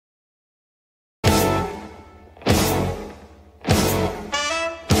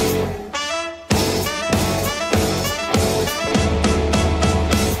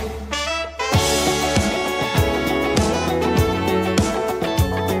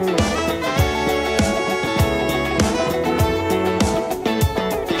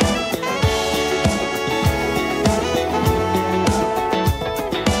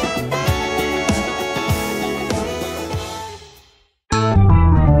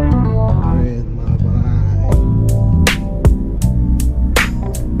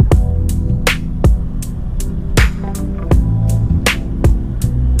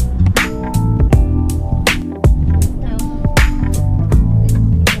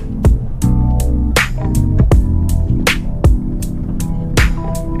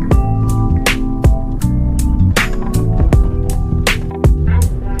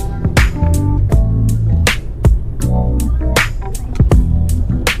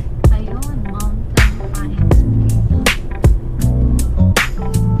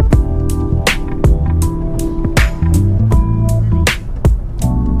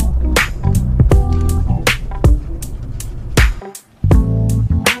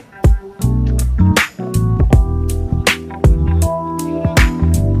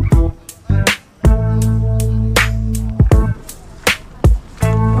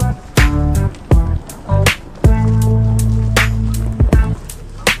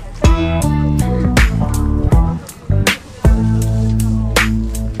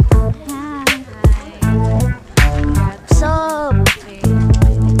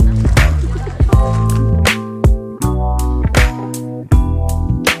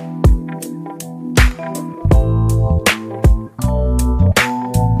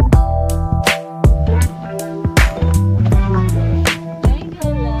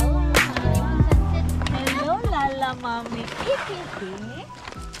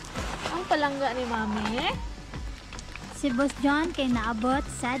palangga ni Mami. Si Boss John kay naabot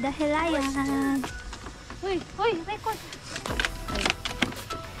sa Dahilayan. Uy, record.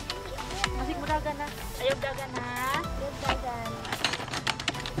 Masig mo dagan na. Ayaw dagan na. Ayaw dagan.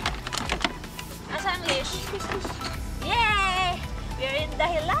 Asa ang leash? Yay! We're in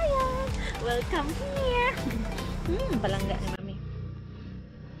Dahilayan. Welcome here. Palangga ni Mami.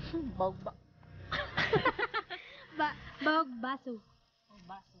 Bawg ba? Bawg baso.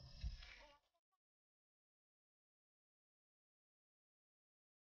 Baso.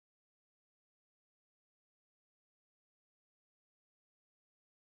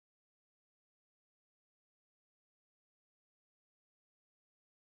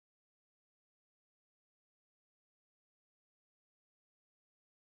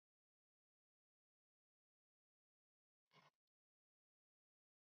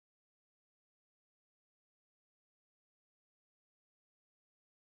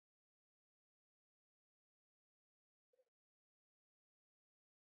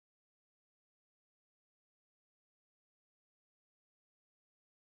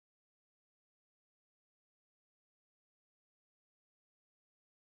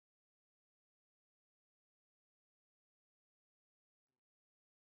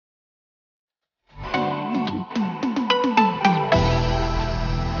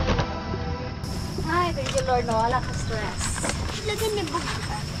 Thank you Lord, wala ka stress. Lagyan ni Bug.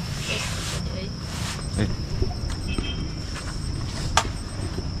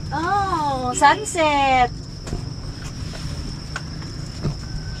 Oh, sunset.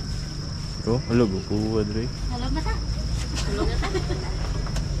 Oh, halo ko Adre. Halo na ta.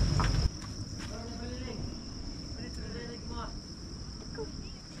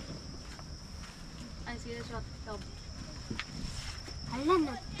 Ay, sige shot. Stop. Hala,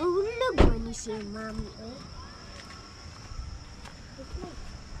 natulog mo ni si Mami.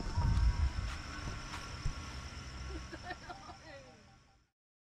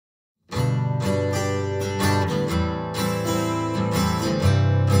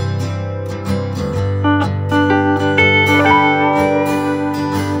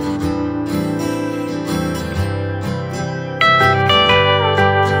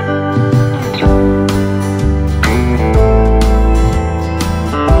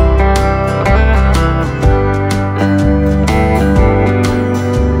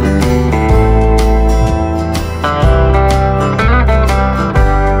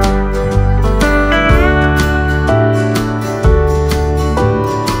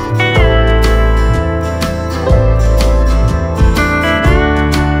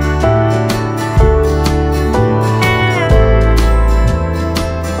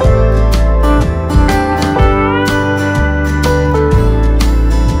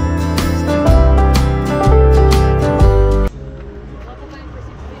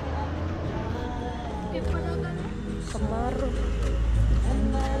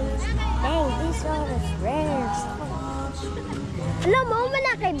 Alam mo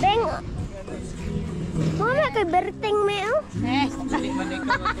na kay Beng. Mo na kay Berting me oh.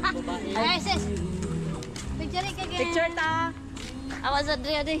 Sis. Picture ta. Awas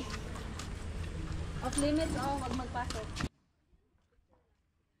Adri. Off limits wag magpasok.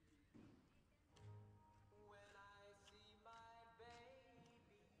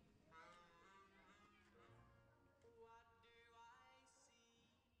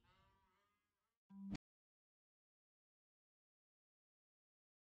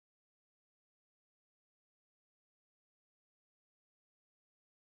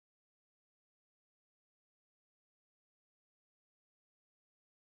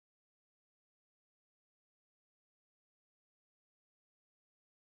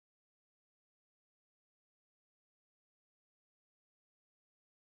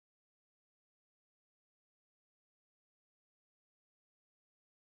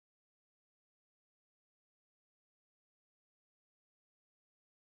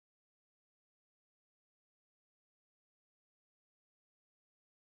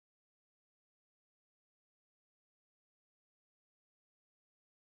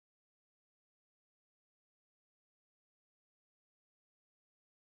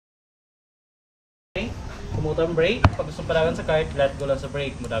 Kumutang brake, pag gusto palagan sa kart, let go lang sa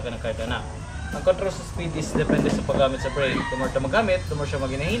brake, mudagan ang kart na. Ang control sa speed is depende sa paggamit sa brake. The more siya magamit, the more siya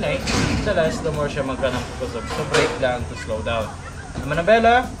maginahinay. Sa last, the more siya magkanang focus. So brake lang to slow down. Naman na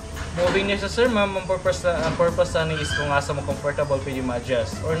Bella, moving niya sa sir ma'am, ang purpose na is kung asa mo comfortable, pwede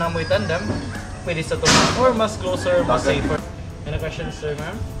ma-adjust. Or na mo'y tandem, pwede sa tumas. Or mas closer, mas safer. Any questions sir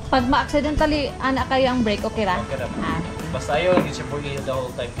ma'am? Pag ma-accidentally anak kayo ang brake, okay ra? Okay ra. Basta ayaw lang siya for the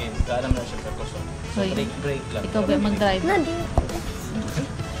whole time kayo. Kaanam na siya sa kusog. So brake lang. Ikaw ba mag-drive?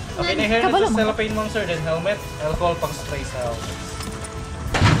 Okay na hair sa cellophane mong sir, then helmet, alcohol pang spray sa helmet.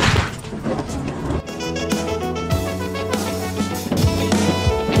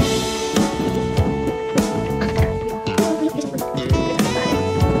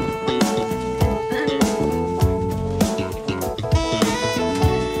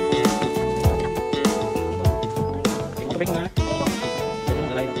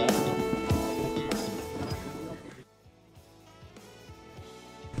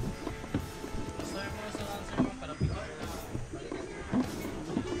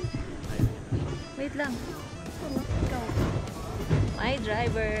 Wait lang. My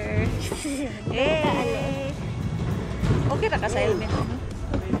driver. Hey. Okay ra ka sa helmet.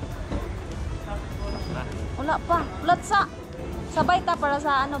 Wala pa. Ulat sa. Sabay ta para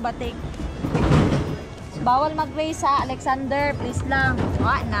sa ano batik. Bawal mag-race sa Alexander, please lang.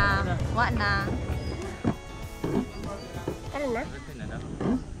 Wa na. Wa na. Ano na?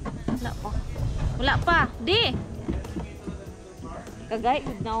 Wala pa. Wala pa. Di. Kagay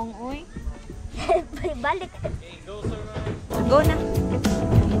ug naong oy. Balik. Go na.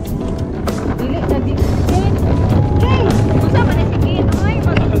 Dili na di. Okay. Usa man ni sige oy,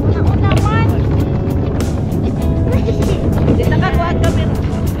 mag-una man. Di ta ka kuha kami.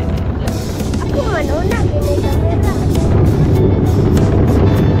 Ako man una kini kamera.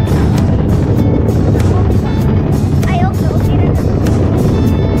 Ay okay, okay na.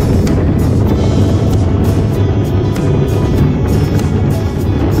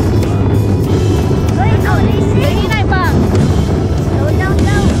 Oy, no, listen. Hinay pa. Slow down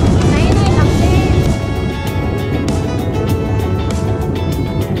daw. Hinay lang din.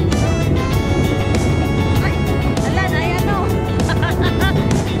 Ay, ala na ano.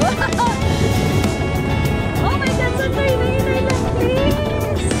 Oh my God, sandali na hinay lang, please.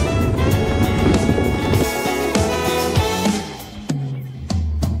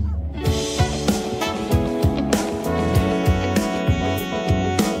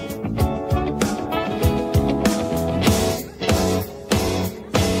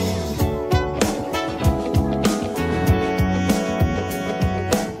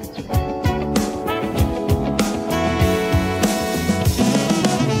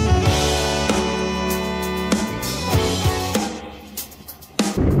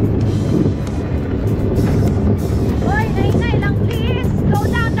 Hoy, hinay lang, please. Slow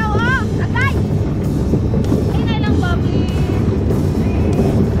down daw, oh. Agay. Hinay lang ba, please?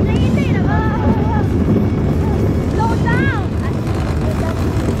 Nainay na ba? Slow down.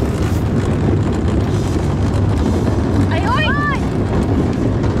 Ay, oy.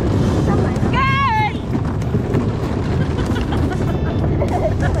 Tama na. Gay!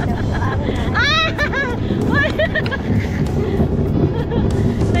 Ah! Oy!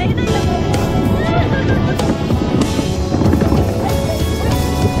 Nahinay lang.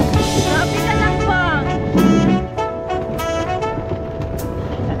 Grabe ka lang ba?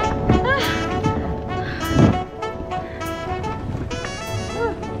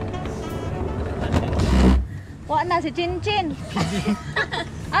 Wa na si Chinchin.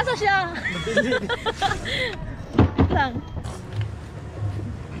 Asa siya? Lang.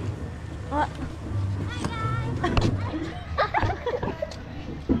 Wa.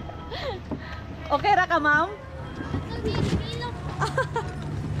 Okay ra ka, ma'am?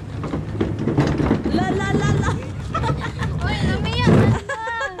 La la la la. Oy, namaya.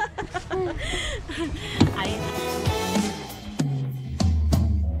 Ay.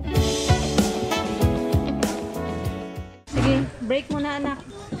 Sige, break mo na, anak.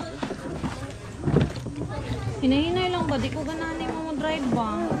 Hinahinay lang ba? Di ko ganani mo drive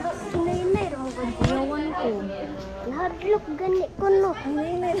ba? Nainay ra mo ko. Iyawan ko. Lahadlok gani ko no.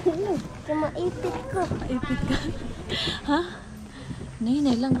 Nainay lang. Kaya maipit ko. Ipit ka. Ha?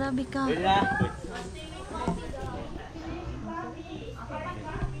 Hinahinay lang, grabe ka.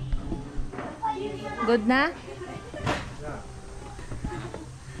 Good na?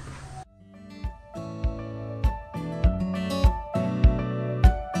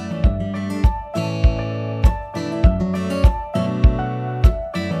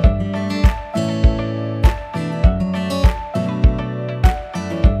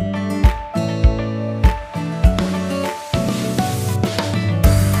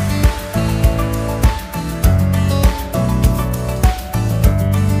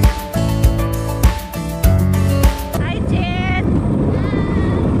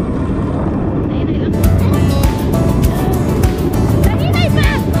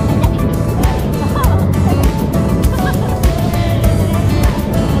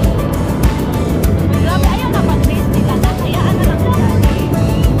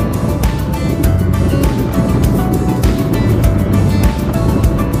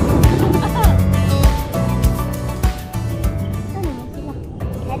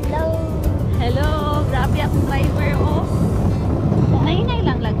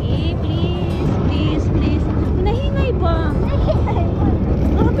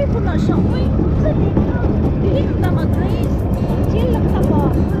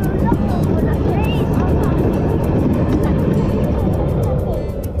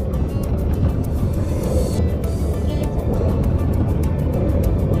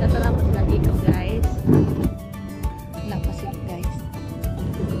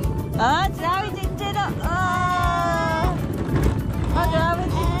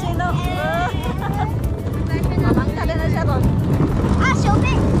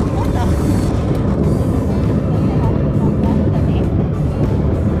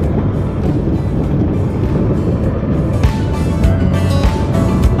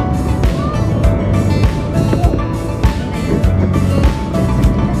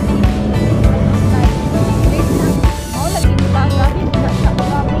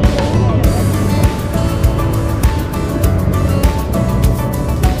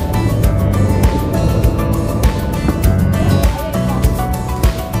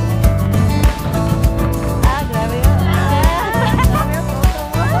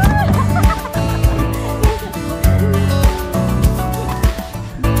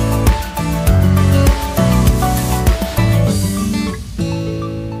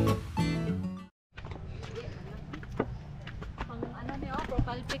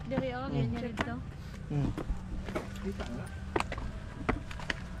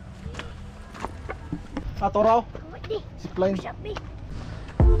 Ato raw. Zipline.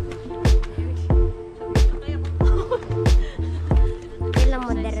 Kailan mo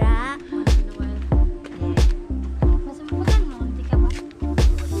dara?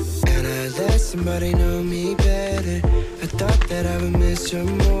 And I let somebody know me better. I thought that I would miss her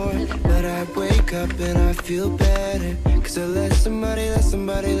more, but I wake up and I feel better. Cause I let somebody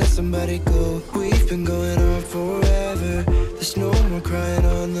go. We've been going on forever. There's no more crying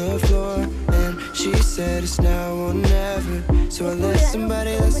on the floor. And she said it's now or never. So I let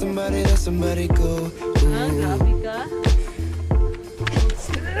somebody go. Grabe ka.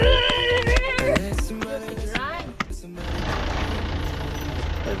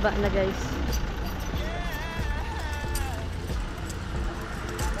 Tulba na guys.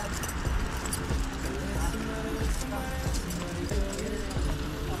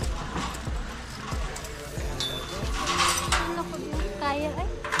 Kaya ay.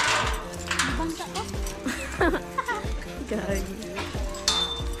 Bangsa ko. Gagi.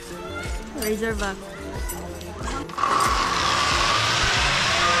 Razorback.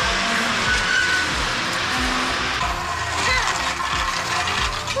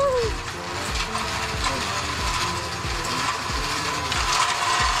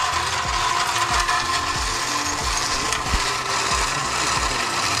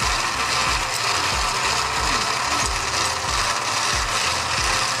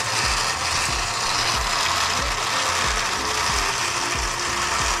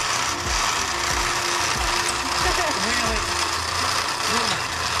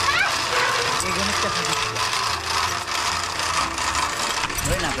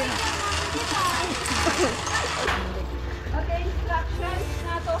 Okay, instructions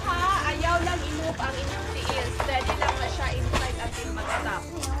na to ha. Ayaw lang i-move ang inyong tiil. Steady lang na siya inside until mag-stop.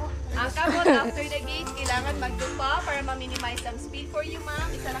 Ang kamot after the gate, kailangan magdumpa para ma-minimize ang speed for you,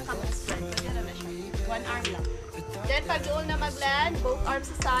 ma'am. Isa lang kamot spread. Pwede na siya. One arm lang. Then, pag doon na mag-land, both arms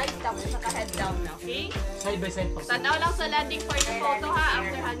sa side, tapos naka-head down na, okay? Side by side pa. Tanaw lang sa landing for your photo ha,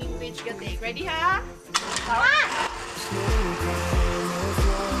 after hanging bridge ka take. Ready ha? Power!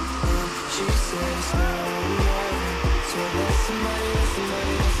 She said it's now or never. So I let somebody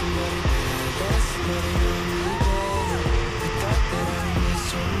know me better. I thought that I would miss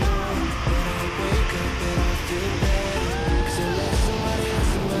her more, but I wake up and I feel better. Cause I let somebody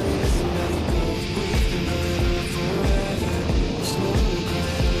go. We've been going on forever. There's no more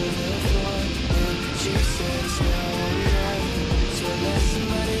crying on the floor. And she said it's now or never. So I let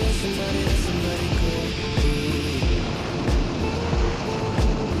somebody go.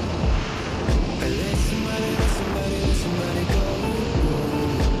 I let somebody go. I let somebody go.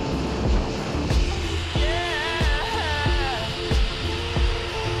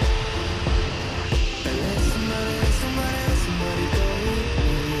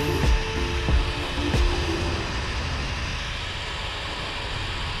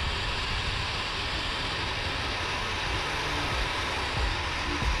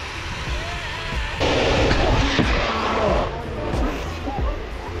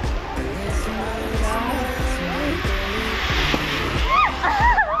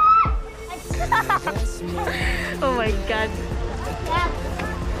 Oh my god.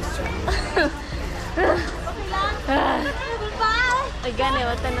 Ay gani,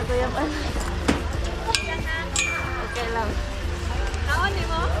 wata na to yung ano. Okay lang. Naon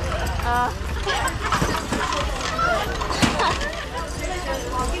mo?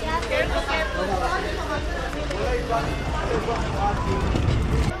 Careful, careful.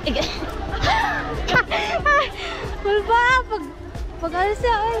 Wala pag alis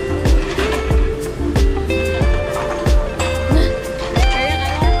siya ay.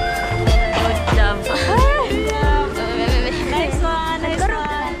 Good job. Nice one, nice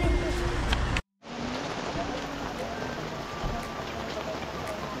one.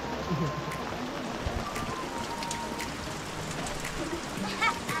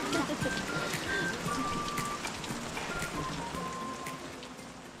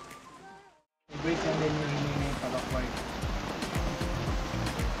 Break and then yung hinihintay palakward.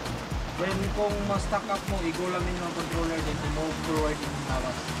 Then kung ma-stack up mo, i-go lang din yung controller then i-move forward yung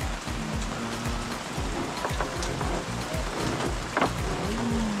tawas.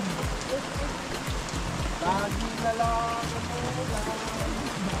 Lagi na lang ako lang.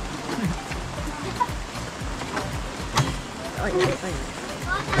 Ay, ay, ay.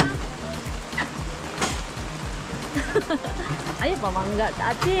 Ay, pamangga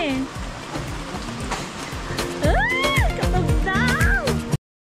sa atin.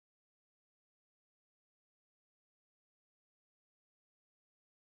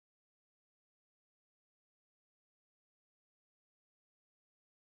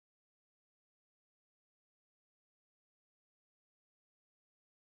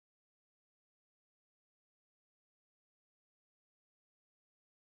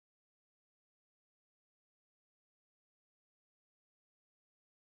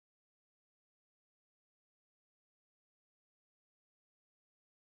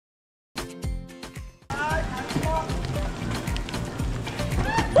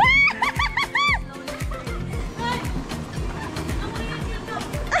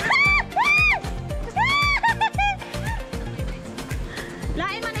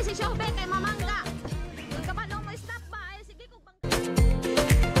 Lain man ni si Shobe kay mamangga. Kung kabalo mo stop ba? Ay, sige kung bang...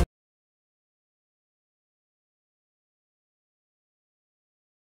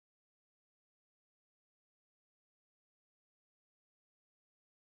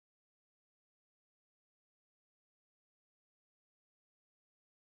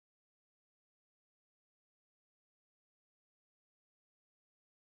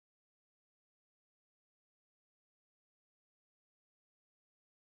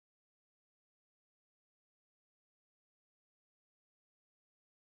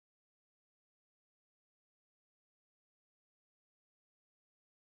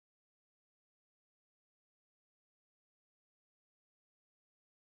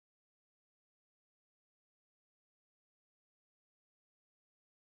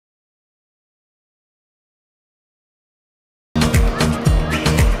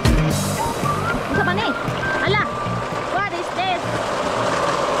 Unsa ba ni? Ala. What is this?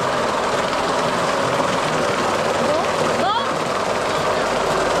 Go. Go.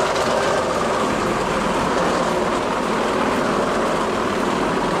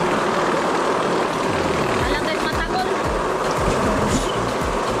 Alam kay matagol.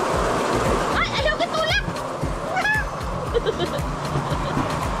 Ay, ayaw kitulak.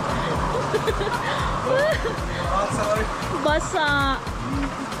 Basa.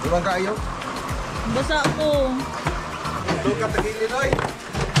 Ibang kayo? Basa ko. Adlo ka tagilid oy.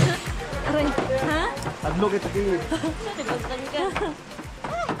 Aray. Ha? Adlo ka tagilid. Tibasan ka.